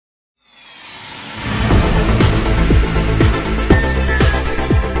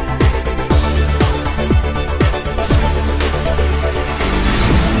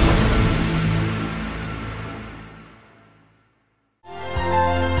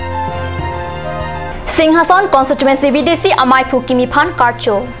Singhason constituency VDC Amai Phukimi Phan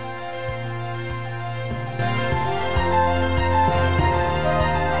Karcho.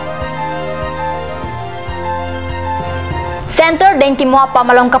 Center Dengki Mua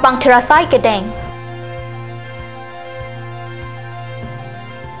Pamalong Kapang Tirasai Kedeng.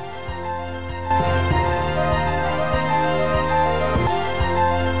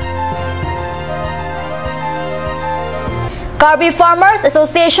 Karbi Farmers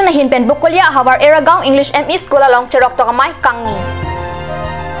Association Hinpen Bukulia Havar Eragaon English ME School along Cherok Tokamai Kangi.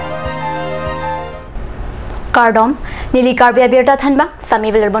 Kardom Nili Karbia Birta Thanbang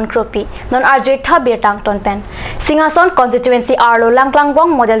Sami Vilerbon Kropi Non Arjuik Tha Birtang Tonpen Singhason constituency Arlo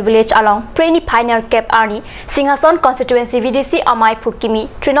Langlangbong Model Village along Preni Pioneer Cape Arni Singhason constituency VDC Amai Phukimi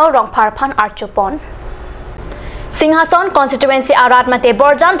Trinol Rongphar Phan Archupon Singhason constituency Arat Mate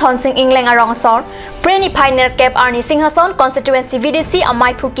Borjan Thonsing Ingleng Arongsor Preni Pioneer Cape Arni Singhason constituency VDC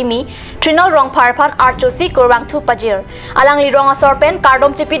Amai Phukimi Trinol Rongphar Phan Archosi Kurang Thu Pajir Alangli Rongasor Pen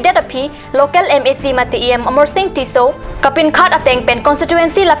Kardom Chipi Detapi local MAC Mate EM Amor Singh Tiso Kapin Khat Ateng Pen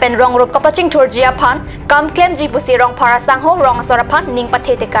constituency Lapen Rongrop Kapaching Thurjia Phan Kam Claim Jipusi Rongphara Sangho Rongasor Phan Ning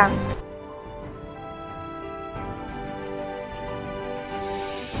Pathetekang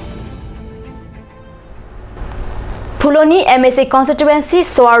Puloni MAC constituency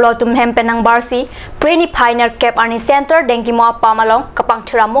Soarlo Tumhem Penang Barsi Preni Pioneer Cape Arni Center Dengki Mua Pamalong Kapang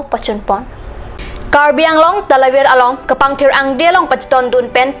Thiramuk Pachunpon Karbi Anglong Talavir along Kapang Thir Angdelong Pachiton Dun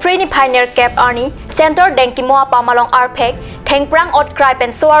Pen Preni Pioneer Cape Arni Center Dengki Mua Pamalong Arpek Thengprang Ot Krai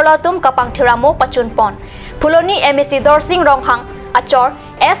Pen Soarlo Tum Kapang Thiramuk Pachunpon Puloni MAC Dorsing Ronghang Achor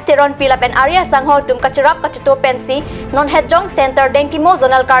S Teron Pilapen Arya Sangho Tum Kachirap Kachito Pensi Non Hedjong Center Dengki Mo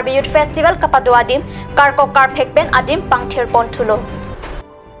Zonal Karbi Youth Festival Kapaduadim Karko Karpek Pen Adim Pangthir Pon Tulo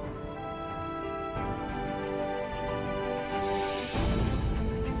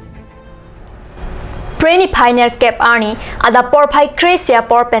Preni Pioneer Cape Arni Ada Porpai Kresia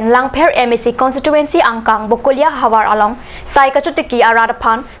Porpen Langpher MAC constituency Angkang Bukulia Havar along Sai Kachutiki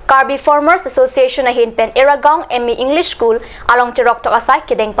Aradaphan Karbi Farmers Association Ahin Pen Eragaon ME English School along Cherok Tokasai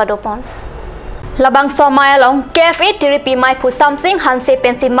Kedeng Padopon Labang Somai along KFA Tiripi Mai Pu Samsing Hanse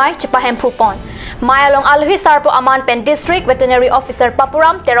Pensi Mai Chipahem Pupon Mai along Alhui Sarpo Aman Pen District Veterinary Officer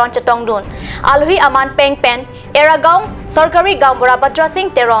Papuram Teron Chatongdun Alhui Aman Peng Pen Eragaon Sarkari Gambura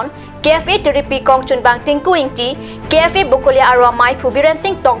Badrasing Teron KFA Tiripi Kong Chunbang Tingku Ingti KFA Bukulia Arwa Mai Pubiran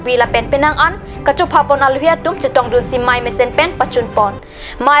Sing Tokbi La Pen Penang An Kachupapon Alhuia Tum Chetongdun Si Mai Mesen Pen Pachunpon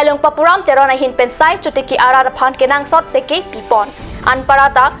Mai Long Papuram Terona Hin Pen Sai Chutiki Aradapan Kenang Sot Seke Pipon An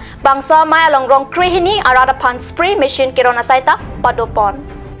Parata Bangsa Mai Long Rong Krihini Aradapan Spray Machine Kirona Saita Padopon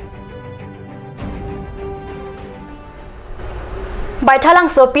Baithalang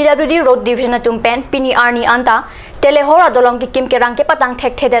So PWD Road Division Tumpen Pini Arni Anta Telehora dolong ki kim kerang ke patang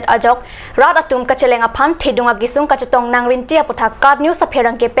thek thedet ajok rat atum kachelenga phan thedunga gisung kachetong nangrin tia putha card news sa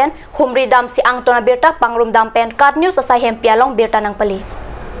pherang ke pen humri dam si angtona berta pangrum dam pen card news sa hem pialong berta nang pali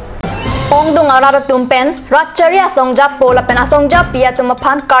ongdunga rat atum pen ratcharia songjap pola pen asongjap pia tum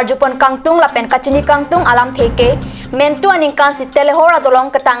phan karjupon kangtung la pen kachini kangtung alam theke mentu aning kan si telehora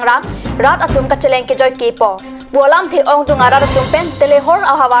dolong katangra rat atum kacheleng ke joy ke po Bolam the ong tung arar tumpen telehor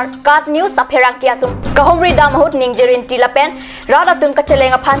ahawar card news sa pherang kia tum kahomri dam hut ningjerin tilapen rada tum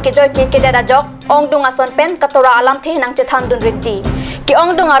kachelenga phan ke joy ke dara jok ong tung ason pen katora alam the nang chethan dun rinti ki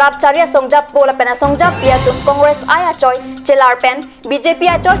ong tung arar charia songjap pola pen songjap pia tum congress aya choi chelar pen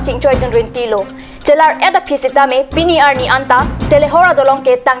BJP a choi chingchoi dun rinti lo chelar eda phisita me pini arni anta telehora dolong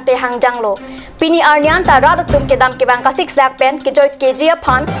ke tangte hangjanglo pini arni anta rada tum ke dam ke bang ka six sak pen ke joy kg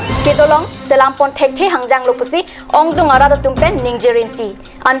phan ke dolong selampon thekte hangjang lopusi ongdung arada tumpen ningjerinti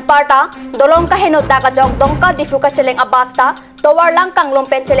anparta dolong ka henota ka jong dongka difuka cheleng abasta towar lang kang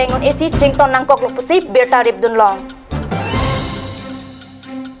lompen chelengon esi jington nangkok lopusi birta ribdun long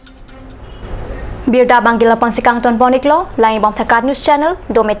birta bangila pansikang ton poniklo lai bom thakat news channel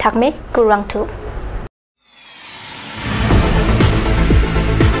dome thakme kurang thu